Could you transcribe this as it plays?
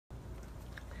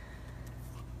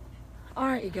All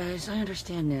right, you guys, I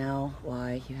understand now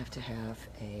why you have to have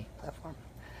a platform.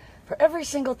 For every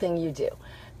single thing you do,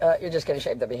 you're just going to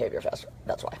shape the behavior faster.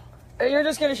 That's why. You're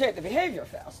just going to shape the behavior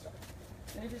faster.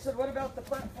 And if you said, what about the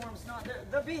platform's not there?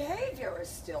 The behavior is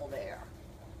still there.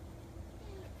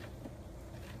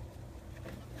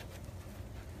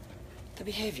 The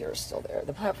behavior is still there.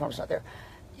 The platform's not there.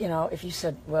 You know, if you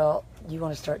said, well, you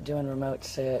want to start doing remote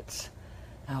sits,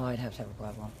 oh, I'd have to have a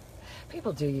platform.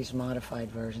 People do use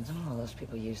modified versions. I don't know, those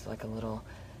people use like a little,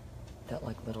 that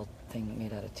like little thing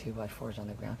made out of 2x4s on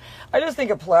the ground. I just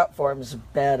think a platform's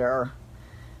better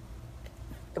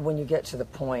when you get to the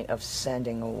point of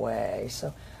sending away.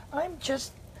 So I'm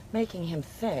just making him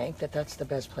think that that's the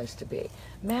best place to be.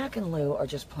 Mac and Lou are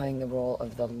just playing the role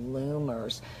of the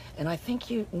loomers, and I think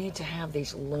you need to have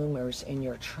these loomers in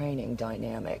your training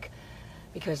dynamic.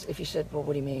 Because if you said, well,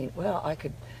 what do you mean? Well, I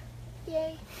could,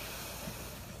 yay.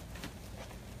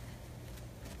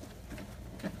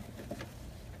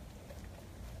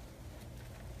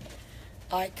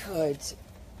 I could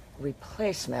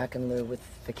replace Mac and Lou with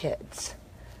the kids.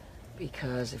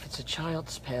 Because if it's a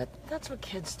child's pet, that's what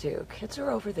kids do. Kids are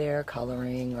over there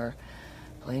coloring or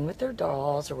playing with their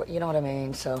dolls or what, you know what I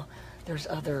mean? So there's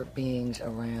other beings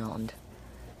around.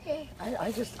 Hey,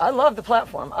 I love the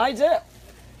platform. I do.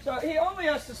 So he only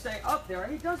has to stay up there.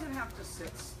 He doesn't have to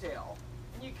sit still.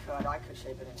 And I could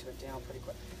shape it into a down pretty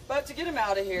quick. But to get him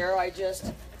out of here,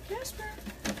 Casper,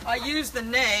 I use the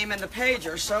name and the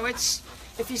pager. So it's,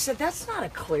 if he said, that's not a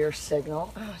clear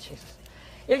signal. Oh, Jesus.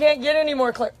 You can't get any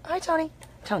more clear. Hi, Tony.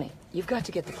 Tony, you've got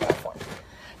to get the platform.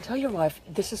 Tell your wife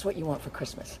this is what you want for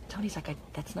Christmas. Tony's like,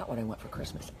 that's not what I want for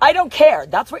Christmas. I don't care.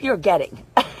 That's what you're getting.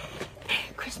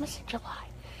 Christmas in July.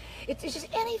 It's just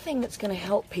anything that's going to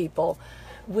help people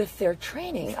with their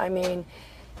training. I mean,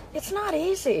 it's not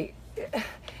easy.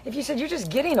 If you said you're just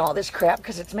getting all this crap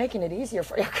because it's making it easier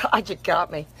for you, God, you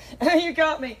got me. You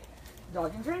got me.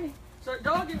 Dog in training. So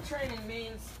dog in training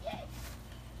means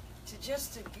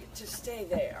to stay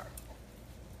there.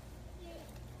 You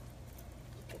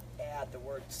could add the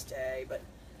word stay, but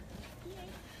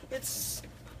it's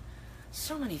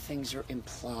so many things are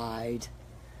implied.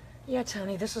 Yeah,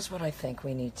 Tony, this is what I think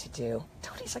we need to do.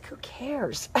 Tony's like, who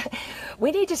cares?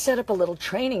 We need to set up a little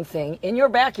training thing in your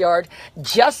backyard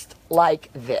just like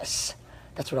this.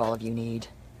 That's what all of you need.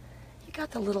 You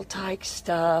got the little tyke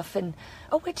stuff, and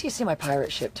oh, wait till you see my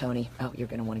pirate ship, Tony. Oh, you're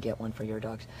going to want to get one for your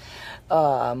dogs.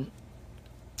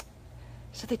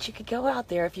 So that you could go out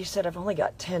there. If you said, I've only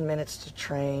got 10 minutes to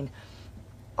train,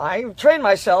 I train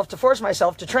myself to force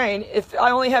myself to train if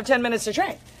I only have 10 minutes to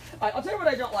train. I'll tell you what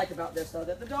I don't like about this, though,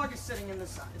 that the dog is sitting in the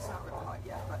sun. It's not really hot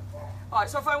yet, but... All right,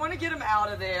 so if I want to get him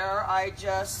out of there, I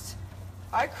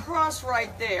cross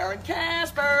right there, and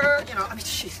Casper, you know, I mean,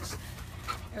 Jesus.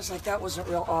 It was like, that wasn't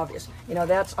real obvious. You know,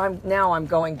 now I'm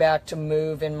going back to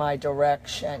move in my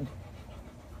direction.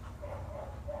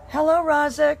 Hello,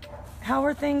 Razak. How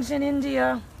are things in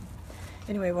India?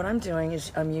 Anyway, what I'm doing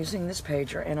is I'm using this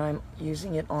pager, and I'm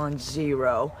using it on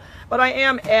 0. But I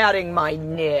am adding my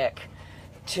nick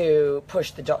to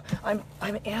push the dog. I'm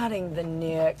adding the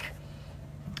nick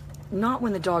not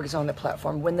when the dog is on the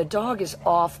platform, when the dog is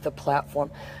off the platform,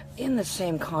 in the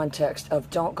same context of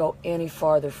don't go any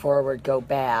farther forward, go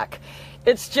back.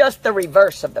 It's just the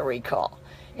reverse of the recall.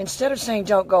 Instead of saying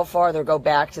don't go farther, go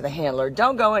back to the handler,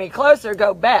 don't go any closer,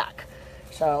 go back.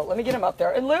 So let me get him up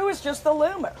there. And Lou is just the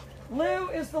loomer. Lou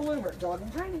is the loomer. Dog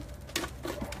in training.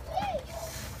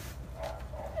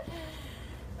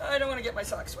 I don't want to get my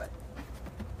socks wet.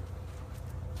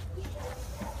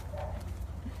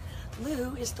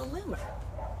 Lou is the loomer.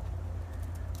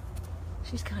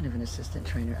 She's kind of an assistant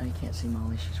trainer. I can't see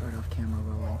Molly. She's right off camera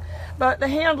rolling. But the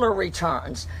handler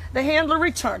returns. The handler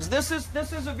returns. This is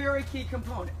a very key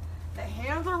component. The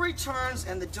handler returns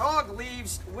and the dog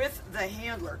leaves with the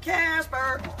handler.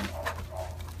 Casper!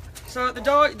 So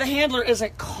the handler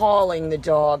isn't calling the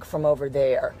dog from over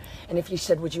there. And if you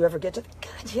said, would you ever get to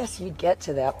God, yes, you'd get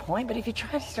to that point. But if you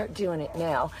try to start doing it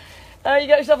now, you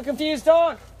got yourself a confused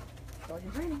dog. Dog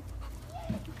in training.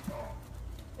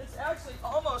 It's actually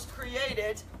almost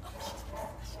created.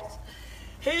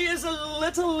 He is a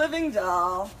little living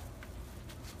doll.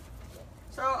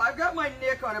 So I've got my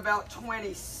nick on about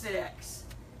 26.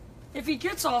 If he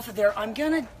gets off of there, I'm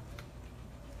going to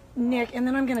nick, and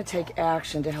then I'm going to take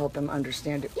action to help him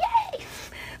understand it. Yay!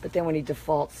 But then when he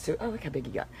defaults to, oh, look how big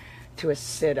he got, to a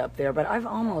sit up there. But I've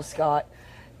almost got,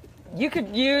 you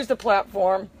could use the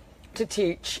platform to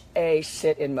teach a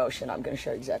sit in motion. I'm going to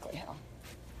show you exactly how.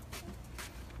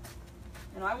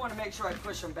 And I want to make sure I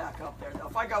push him back up there, though.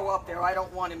 If I go up there, I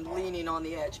don't want him leaning on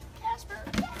the edge. Casper,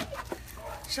 yay!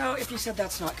 So if you said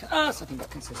that's not, it's nothing but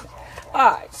consistent.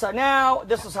 All right, so now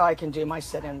this is how I can do my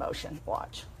sit-in motion.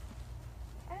 Watch.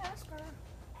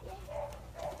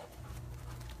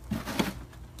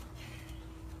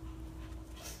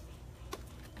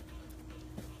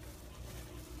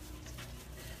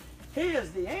 He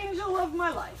is the angel of my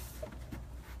life.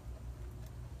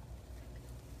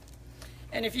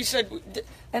 And if you said,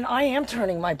 and I am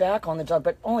turning my back on the dog,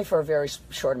 but only for a very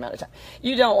short amount of time.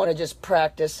 You don't want to just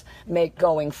practice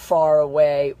going far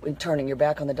away and turning your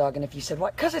back on the dog. And if you said,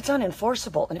 what? Because it's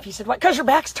unenforceable. And if you said, what? Because your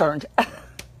back's turned.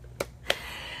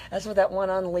 That's what that one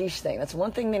unleash thing. That's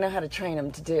one thing they know how to train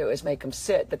them to do is make them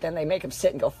sit. But then they make them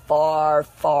sit and go far,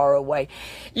 far away.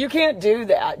 You can't do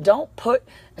that. Don't put,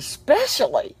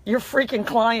 especially your freaking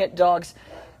client dogs,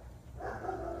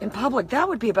 in public. That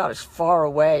would be about as far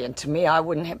away. And to me, I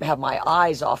wouldn't have my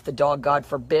eyes off the dog, God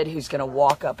forbid, who's going to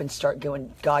walk up and start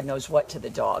doing God knows what to the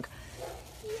dog.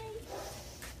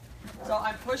 So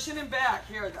I'm pushing him back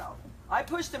here, though. I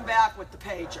pushed him back with the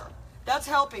pager. That's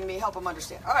helping me help him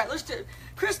understand. All right, let's do it.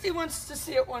 Christy wants to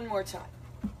see it one more time.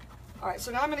 All right, so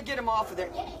now I'm going to get him off of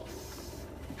there.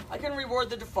 I can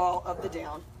reward the default of the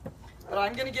down. But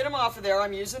I'm going to get him off of there.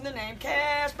 I'm using the name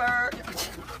Casper.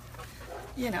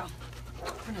 You know.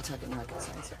 We're not talking rocket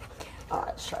science here. All right,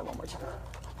 let's try one more time.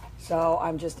 So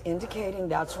I'm just indicating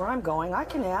that's where I'm going. I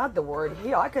can add the word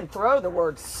here. I can throw the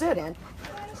word sit in.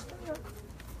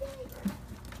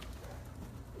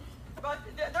 But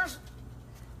there's...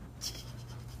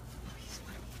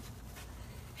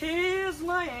 He is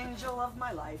my angel of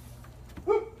my life.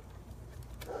 But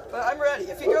I'm ready.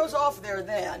 If he goes off there,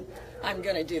 then I'm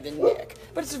going to do the nick.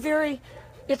 But it's very...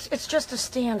 It's just a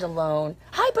standalone.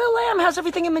 Hi, Boo Lamb. How's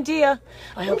everything in Medea?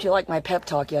 I hope you liked my pep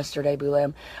talk yesterday, Boo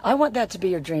Lamb. I want that to be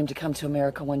your dream, to come to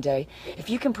America one day. If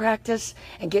you can practice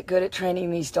and get good at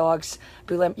training these dogs,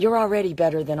 Boo Lamb, you're already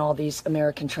better than all these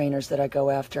American trainers that I go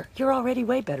after. You're already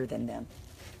way better than them.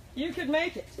 You could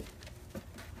make it.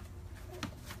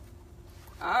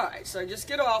 All right, so just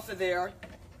get off of there.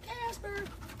 Casper.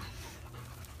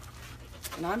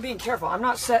 And I'm being careful. I'm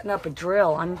not setting up a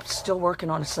drill. I'm still working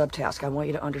on a subtask. I want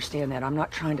you to understand that. I'm not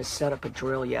trying to set up a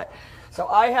drill yet. So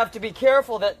I have to be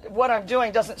careful that what I'm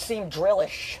doing doesn't seem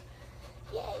drillish.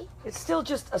 Yay. It's still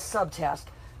just a subtask.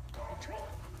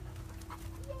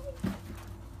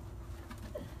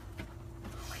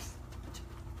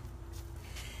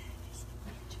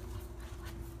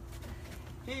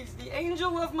 He's the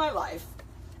angel of my life.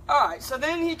 All right, so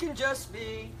then he can just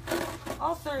be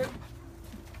all through.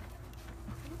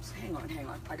 Hang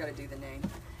on. I gotta do the name.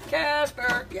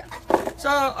 Casper. Yeah. So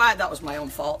that was my own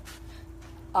fault.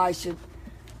 I should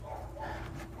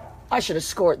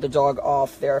escort the dog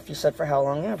off there. If you said for how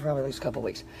long? Yeah, probably at least a couple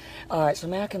weeks. All right. So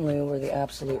Mac and Lou were the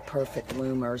absolute perfect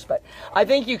loomers, but I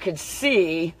think you could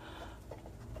see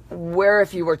where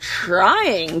if you were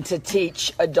trying to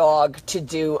teach a dog to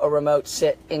do a remote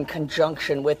sit in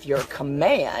conjunction with your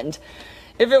command.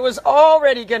 If it was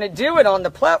already going to do it on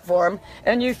the platform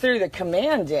and you threw the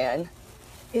command in,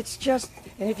 it's just,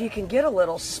 and if you can get a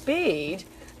little speed,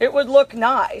 it would look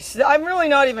nice. I'm really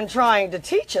not even trying to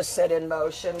teach a sit-in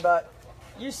motion, but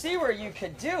you see where you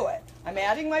could do it. I'm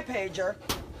adding my pager.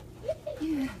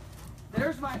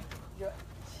 There's my...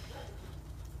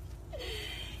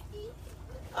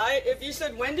 If you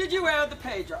said, when did you add the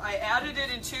pager? I added it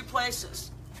in 2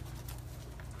 places.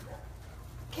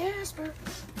 Casper.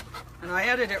 And I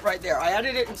added it right there. I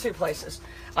added it in 2 places.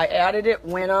 I added it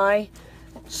when I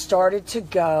started to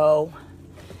go,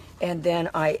 and then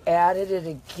I added it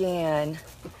again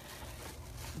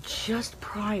just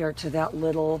prior to that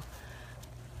little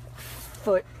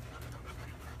foot.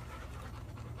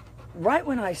 Right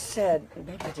when I said,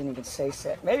 maybe I didn't even say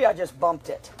sit. Maybe I just bumped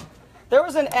it. There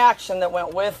was an action that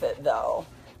went with it, though.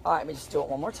 All right, let me just do it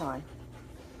one more time.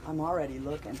 I'm already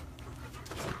looking.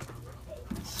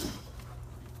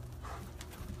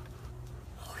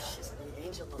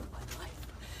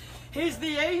 He's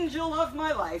the angel of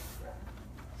my life.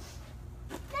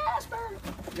 Casper.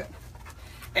 Good.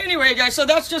 Anyway, guys, so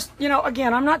that's just,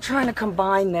 again, I'm not trying to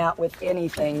combine that with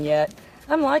anything yet.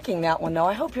 I'm liking that one, though.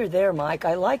 I hope you're there, Mike.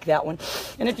 I like that one.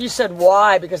 And if you said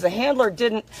why, because the handler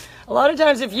didn't, a lot of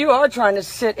times if you are trying to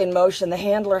sit in motion, the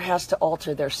handler has to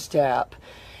alter their step.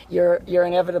 You're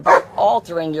inevitably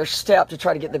altering your step to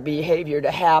try to get the behavior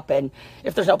to happen.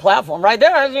 If there's no platform right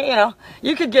there,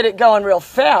 you could get it going real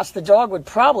fast. The dog would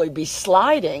probably be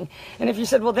sliding. And if you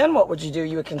said, well, then what would you do?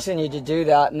 You would continue to do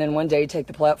that. And then one day you take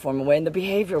the platform away and the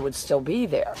behavior would still be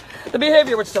there. The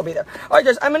behavior would still be there. All right,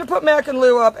 guys, I'm going to put Mac and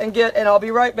Lou up and I'll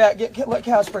be right back. Let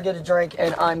Casper get a drink,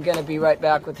 and I'm going to be right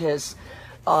back with his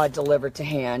delivered to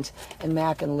hand. And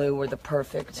Mac and Lou were the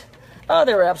perfect Oh,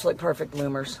 they were absolutely perfect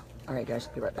bloomers. All right, guys,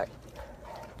 be right back.